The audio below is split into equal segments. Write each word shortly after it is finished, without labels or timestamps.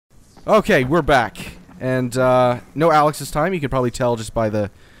Okay, we're back. And, no Alex this time. You can probably tell just by the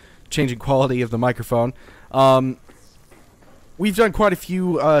changing quality of the microphone. We've done quite a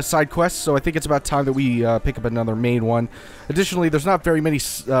few, side quests, so I think it's about time that we, pick up another main one. Additionally, there's not very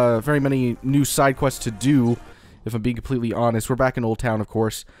many new side quests to do, if I'm being completely honest. We're back in Old Town, of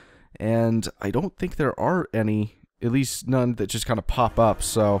course. And I don't think there are any, at least none that just kind of pop up,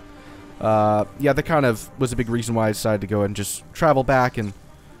 so... yeah, that kind of was a big reason why I decided to go and just travel back and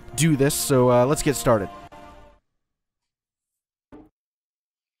do this, so let's get started.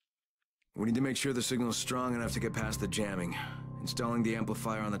 We need to make sure the signal's strong enough to get past the jamming. Installing the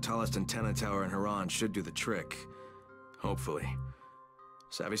amplifier on the tallest antenna tower in Haran should do the trick. Hopefully.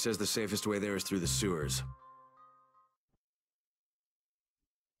 Savvy says the safest way there is through the sewers.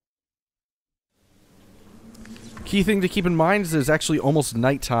 Key thing to keep in mind is it's actually almost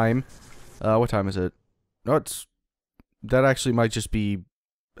nighttime. What time is it? No, that actually might just be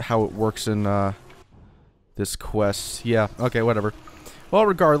how it works in, this quest. Yeah, okay, whatever. Well,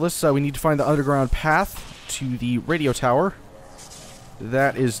 regardless, we need to find the underground path to the radio tower.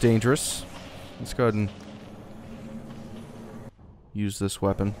 That is dangerous. Let's go ahead and use this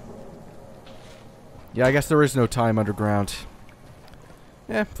weapon. Yeah, I guess there is no time underground.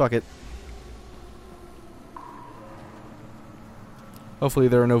 Eh, fuck it. Hopefully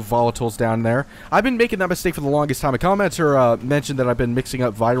there are no volatiles down there. I've been making that mistake for the longest time. A commenter mentioned that I've been mixing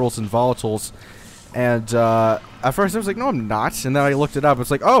up virals and volatiles. And at first I was like, no, I'm not. And then I looked it up.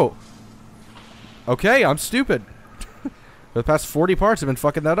 It's like, oh. Okay, I'm stupid. For the past 40 parts I've been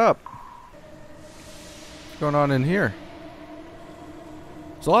fucking that up. What's going on in here?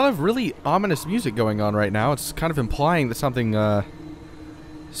 There's a lot of really ominous music going on right now. It's kind of implying that something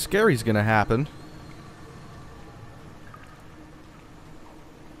scary's gonna happen.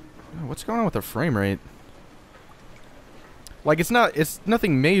 What's going on with the frame rate? Like, it's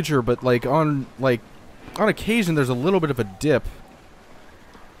nothing major, but like on occasion there's a little bit of a dip.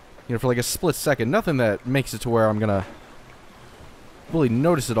 You know, for like a split second. Nothing that makes it to where I'm gonna really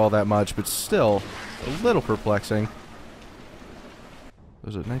notice it all that much, but still a little perplexing.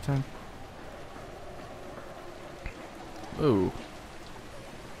 Was it nighttime? Ooh.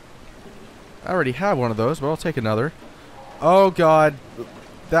 I already have one of those, but I'll take another. Oh god.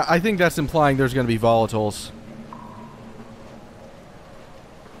 I think that's implying there's going to be volatiles.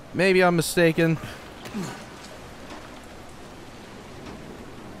 Maybe I'm mistaken.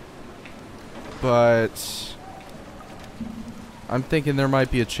 But I'm thinking there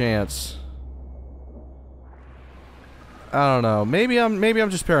might be a chance. I don't know. Maybe I'm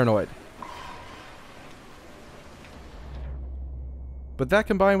just paranoid. But that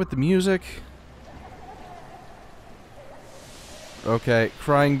combined with the music. Okay,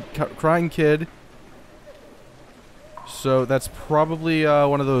 crying kid. So that's probably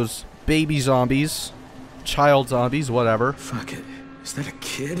one of those baby zombies, child zombies, whatever. Fuck it. Is that a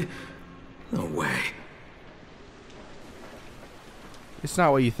kid? No way. It's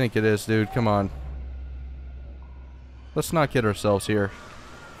not what you think it is, dude. Come on. Let's not kid ourselves here.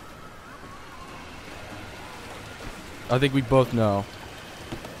 I think we both know.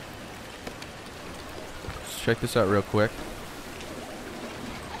 Let's check this out real quick.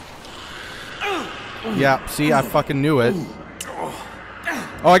 Yeah, see, I fucking knew it.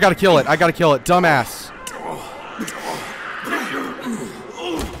 Oh, I gotta kill it. I gotta kill it. Dumbass.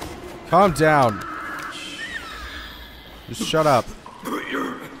 Calm down. Just shut up.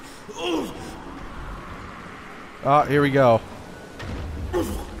 Ah, here we go.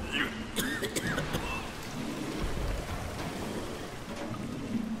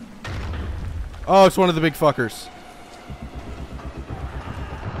 Oh, it's one of the big fuckers.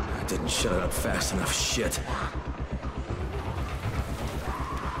 Didn't shut it up fast enough, shit.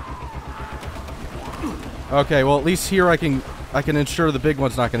 Okay, well at least here I can ensure the big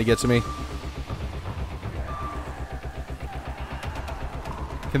one's not gonna get to me.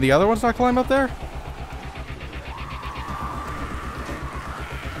 Can the other ones not climb up there?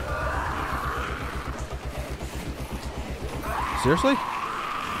 Seriously?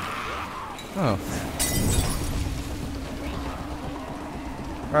 Oh.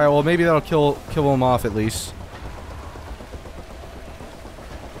 Alright, well maybe that'll kill him off at least.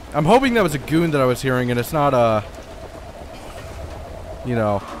 I'm hoping that was a goon that I was hearing and it's not a... You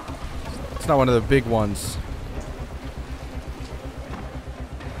know... It's not one of the big ones.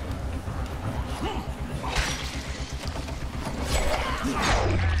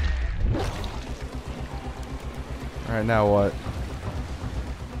 Alright, now what?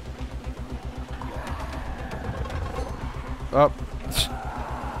 Up.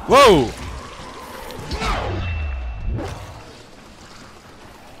 Whoa!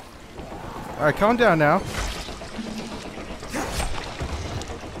 Alright, calm down now.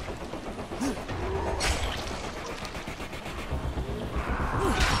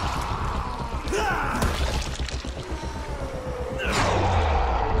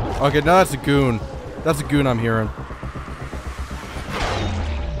 Okay, now that's a goon. That's a goon I'm hearing.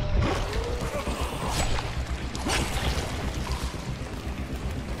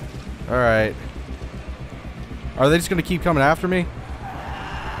 Alright. Are they just gonna keep coming after me?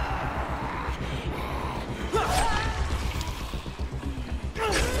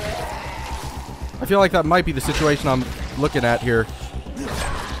 I feel like that might be the situation I'm looking at here.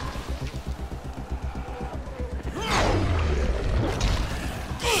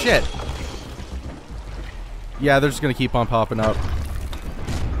 Shit. Yeah, they're just gonna keep on popping up.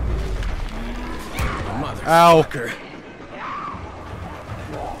 Ow.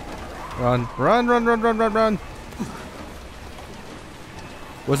 Run, run, run, run, run, run, run.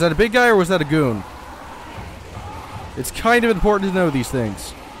 Was that a big guy or was that a goon? It's kind of important to know these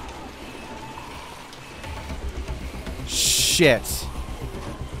things. Shit.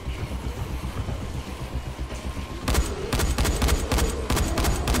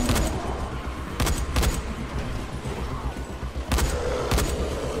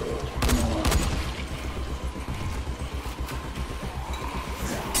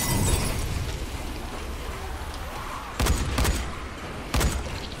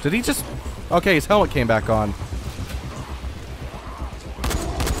 Did he just... Okay, his helmet came back on.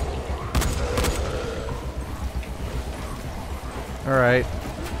 Alright.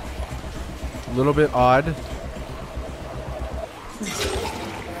 A little bit odd.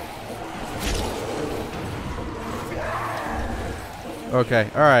 Okay,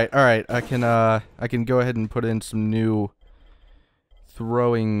 alright, alright. I can go ahead and put in some new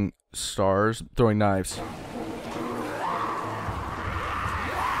throwing stars, throwing knives.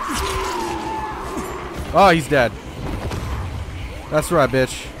 Oh, he's dead. That's right,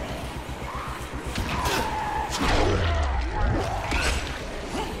 bitch.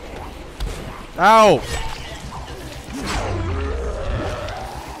 Ow!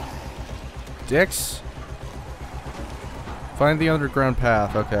 Dicks. Find the underground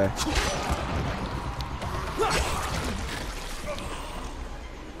path. Okay.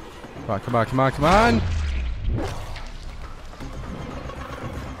 Come on, come on, come on, come on!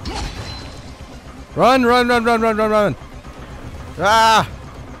 Run, run, run, run, run, run, run! Ah!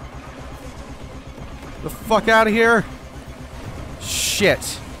 The fuck out of here!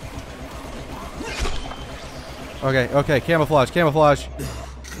 Shit! Okay, okay, camouflage, camouflage.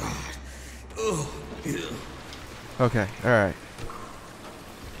 Okay, alright.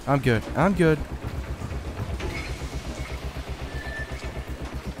 I'm good, I'm good.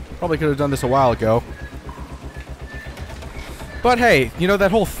 Probably could have done this a while ago. But hey, you know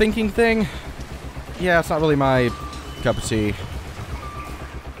that whole thinking thing? Yeah, it's not really my cup of tea.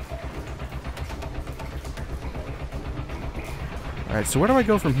 Alright, so where do I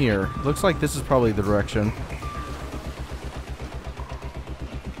go from here? Looks like this is probably the direction.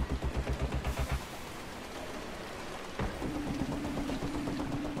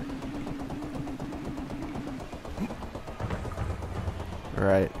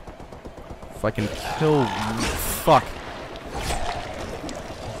 Alright. If I can kill... Fuck.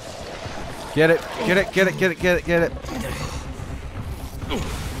 Get it, get it, get it, get it, get it, get it.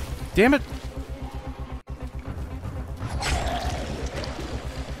 Damn it.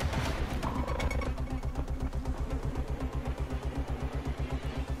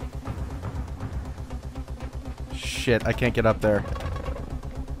 Shit, I can't get up there.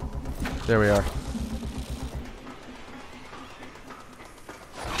 There we are.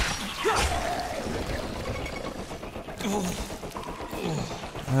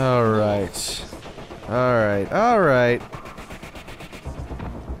 Alright. Alright, alright.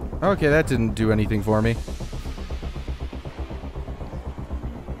 Okay, that didn't do anything for me.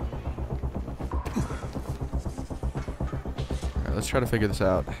 Alright, let's try to figure this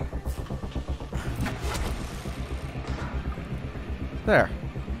out. There.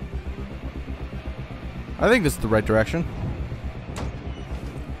 I think this is the right direction.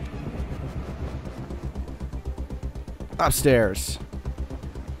 Upstairs.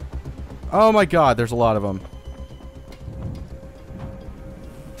 Oh my god, there's a lot of them.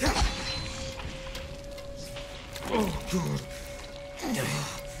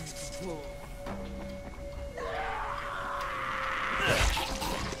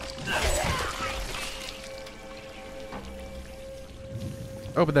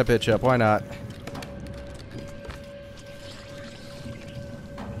 Open that bitch up, why not?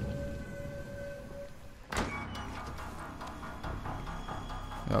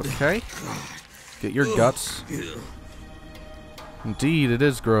 Okay. Get your guts. Indeed, it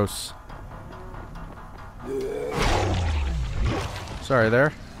is gross. Sorry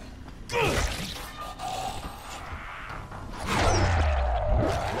there.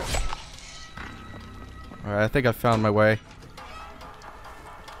 Alright, I think I found my way.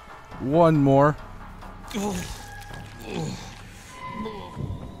 One more. A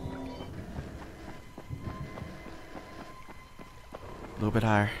little bit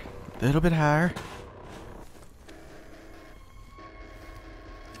higher. A little bit higher.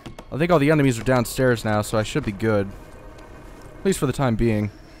 I think all the enemies are downstairs now, so I should be good. At least for the time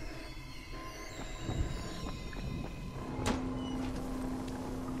being.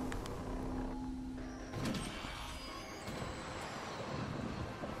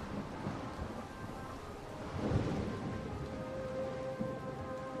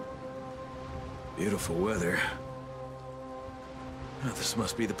 Beautiful weather. Oh, this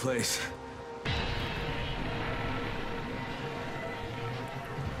must be the place.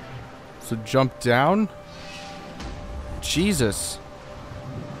 So jump down? Jesus.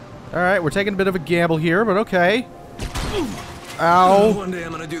 Alright, we're taking a bit of a gamble here, but okay. Ow. One day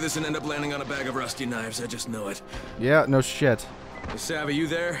I'm gonna do this and end up landing on a bag of rusty knives. I just know it. Yeah, no shit. Hey, Savvy, you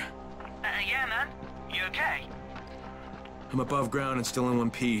there? Yeah, man. You okay? I'm above ground and still in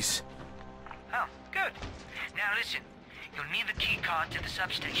one piece. Oh, good. Now listen, you'll need the key card to the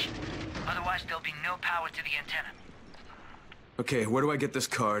substation. Otherwise, there'll be no power to the antenna. Okay, where do I get this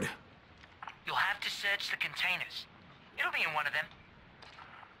card? You'll have to search the containers. It'll be in one of them.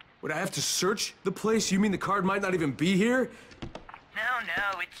 Would I have to search the place? You mean the card might not even be here?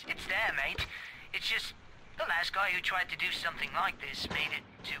 No, it's there, mate. It's just the last guy who tried to do something like this made it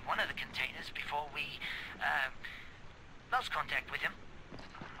to one of the containers before we, lost contact with him.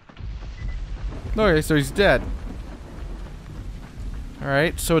 Okay, so he's dead.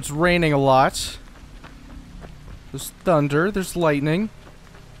 Alright, so it's raining a lot. There's thunder, there's lightning.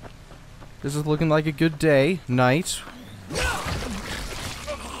 This is looking like a good day. Night.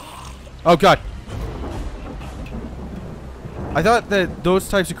 Oh god. I thought that those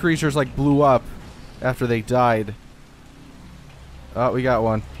types of creatures like blew up after they died. Oh, we got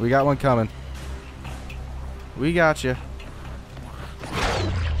one. We got one coming. We got you.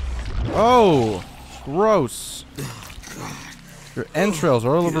 Oh, gross. Your entrails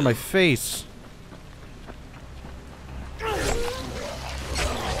are all over my face.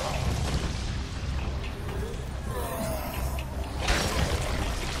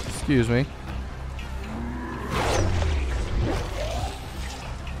 Excuse me.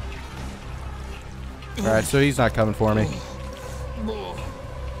 Alright, so he's not coming for me.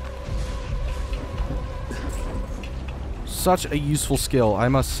 Such a useful skill, I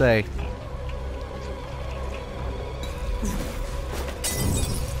must say.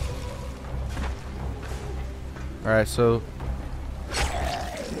 Alright, so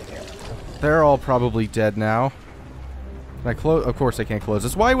they're all probably dead now. Can I close? Of course I can't close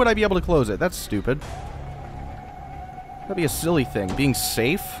this. Why would I be able to close it? That's stupid. That'd be a silly thing. Being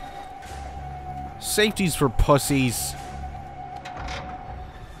safe? Safety's for pussies.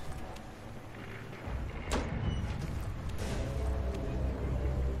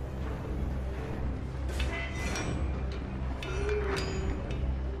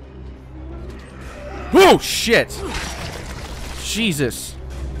 Whoa, shit! Jesus.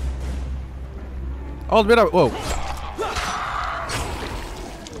 All the bit of— whoa.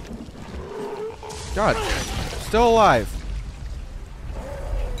 God. Still alive.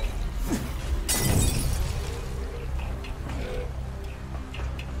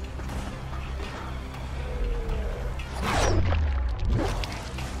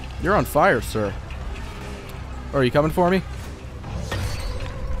 You're on fire, sir. Oh, are you coming for me?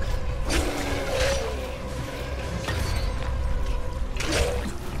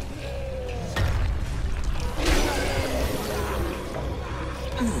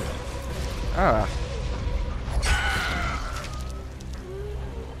 Ah.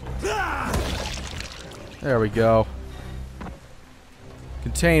 There we go.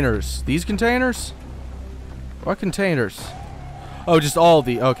 Containers. These containers? What containers? Oh, just all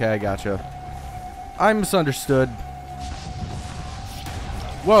the— okay, I gotcha. I misunderstood.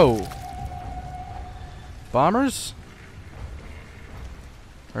 Whoa. Bombers?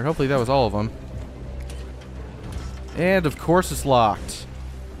 Or hopefully that was all of them. And of course it's locked.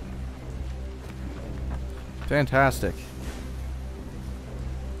 Fantastic.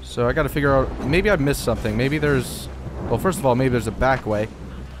 So I gotta figure out— maybe I missed something. Maybe there's— well, first of all, maybe there's a back way.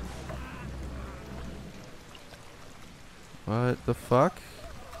 What the fuck?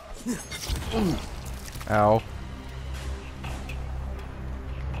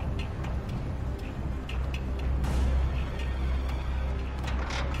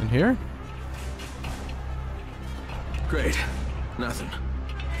 In here? Great. Nothing.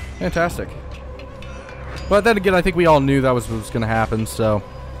 Fantastic. But then again, I think we all knew that was what was going to happen, so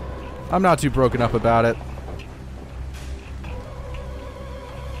I'm not too broken up about it.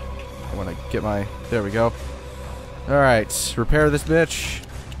 I want to get my... There we go. Alright, repair this bitch.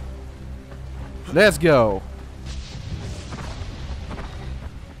 Let's go.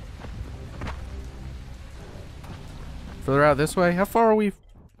 Further out this way? How far are we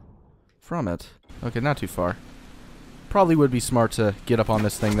from it? Okay, not too far. Probably would be smart to get up on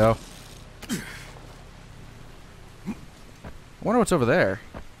this thing, though. I wonder what's over there.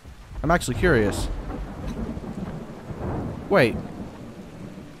 I'm actually curious. Wait.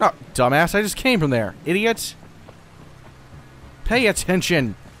 Oh, dumbass, I just came from there. Idiot. Pay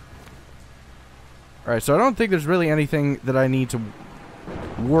attention. Alright, so I don't think there's really anything that I need to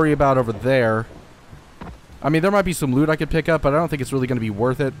worry about over there. I mean, there might be some loot I could pick up, but I don't think it's really going to be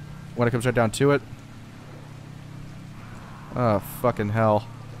worth it when it comes right down to it. Oh, fucking hell.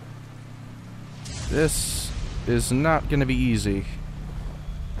 This is not going to be easy.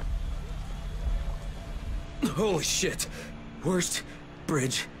 Holy shit. Worst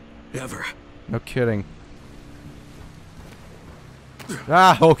bridge ever. No kidding.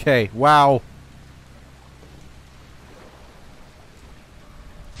 Ah, okay. Wow.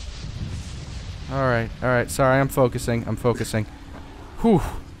 Alright. Sorry, I'm focusing. Whew.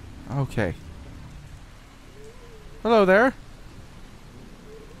 Okay. Hello there.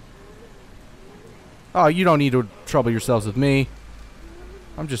 Oh, you don't need to trouble yourselves with me.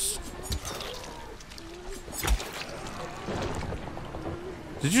 I'm just...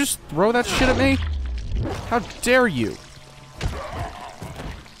 Did you just throw that shit at me? How dare you?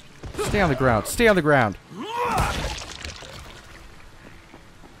 Stay on the ground. Stay on the ground.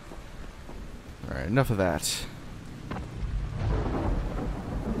 Alright, enough of that.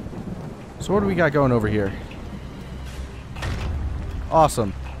 So what do we got going over here?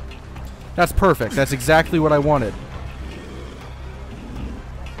 Awesome. That's perfect. That's exactly what I wanted.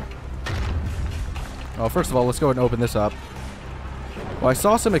 Oh, first of all, let's go ahead and open this up. Well, I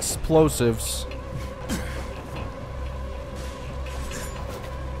saw some explosives.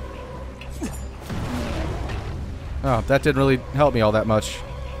 Oh, that didn't really help me all that much.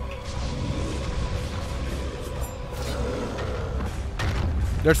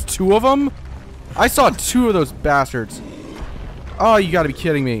 There's two of them? I saw two of those bastards. Oh, you gotta be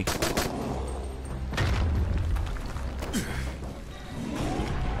kidding me.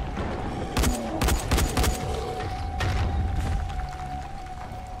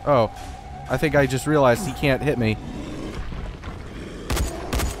 Oh, I think I just realized he can't hit me.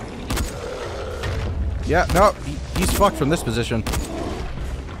 Yeah, no, he's fucked from this position.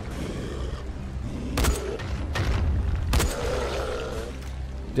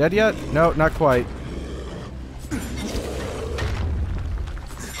 Dead yet? No, not quite.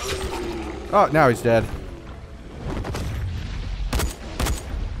 Oh, now he's dead.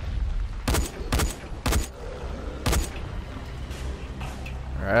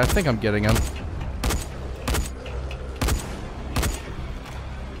 Alright, I think I'm getting him.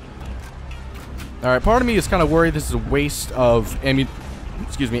 Alright, part of me is kind of worried this is a waste of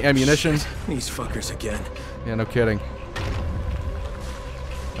ammunition. Shit, these fuckers again. Yeah, no kidding.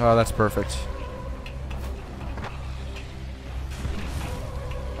 Oh, that's perfect.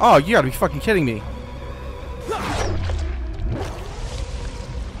 Oh, you gotta be fucking kidding me.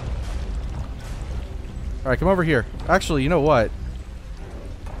 Alright, come over here. Actually, you know what?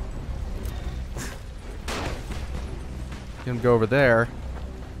 Gonna go over there.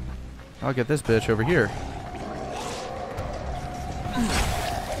 I'll get this bitch over here.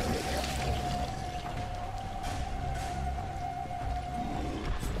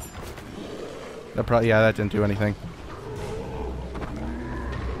 That probably, yeah, that didn't do anything.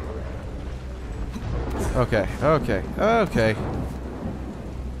 Okay, okay, okay.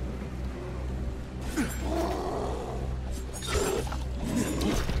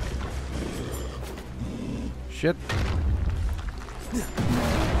 Shit.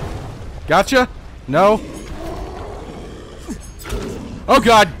 Gotcha? No? Oh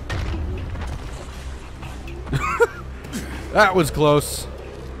god! That was close.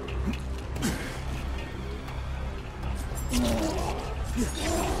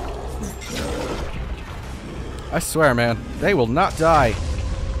 I swear, man, they will not die.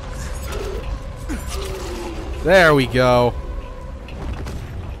 There we go.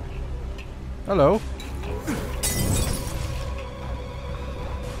 Hello.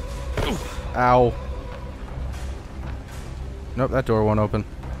 Ow. Nope, that door won't open.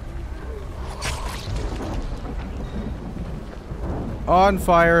 On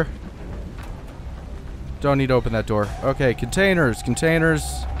fire. Don't need to open that door. Okay, containers, containers.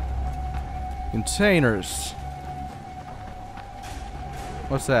 Containers.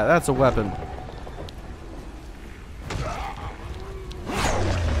 What's that? That's a weapon.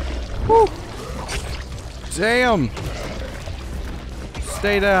 Woo! Damn!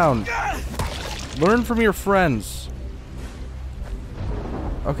 Stay down. Learn from your friends.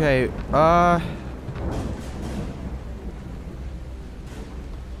 Okay,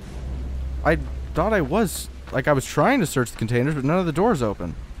 I thought I was trying to search the containers, but none of the doors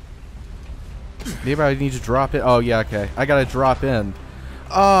open. Maybe I need to drop in. Oh yeah, okay. I gotta drop in.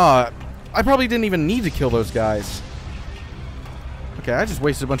 I probably didn't even need to kill those guys. Okay, I just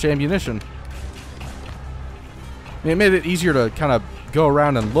wasted a bunch of ammunition. I mean, it made it easier to kind of go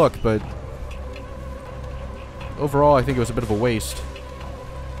around and look, but overall I think it was a bit of a waste.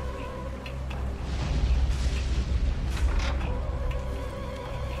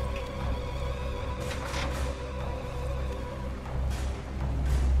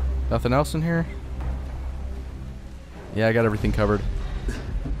 Nothing else in here? Yeah, I got everything covered.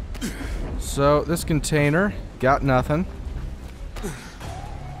 So, this container, got nothing.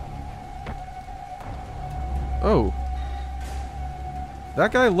 Oh.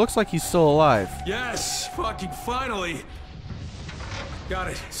 That guy looks like he's still alive. Yes! Fucking finally! Got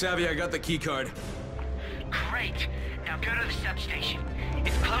it. Savvy, I got the key card. Great. Now go to the substation.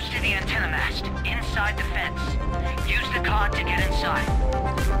 It's close to the antenna mast, inside the fence. Use the card to get inside.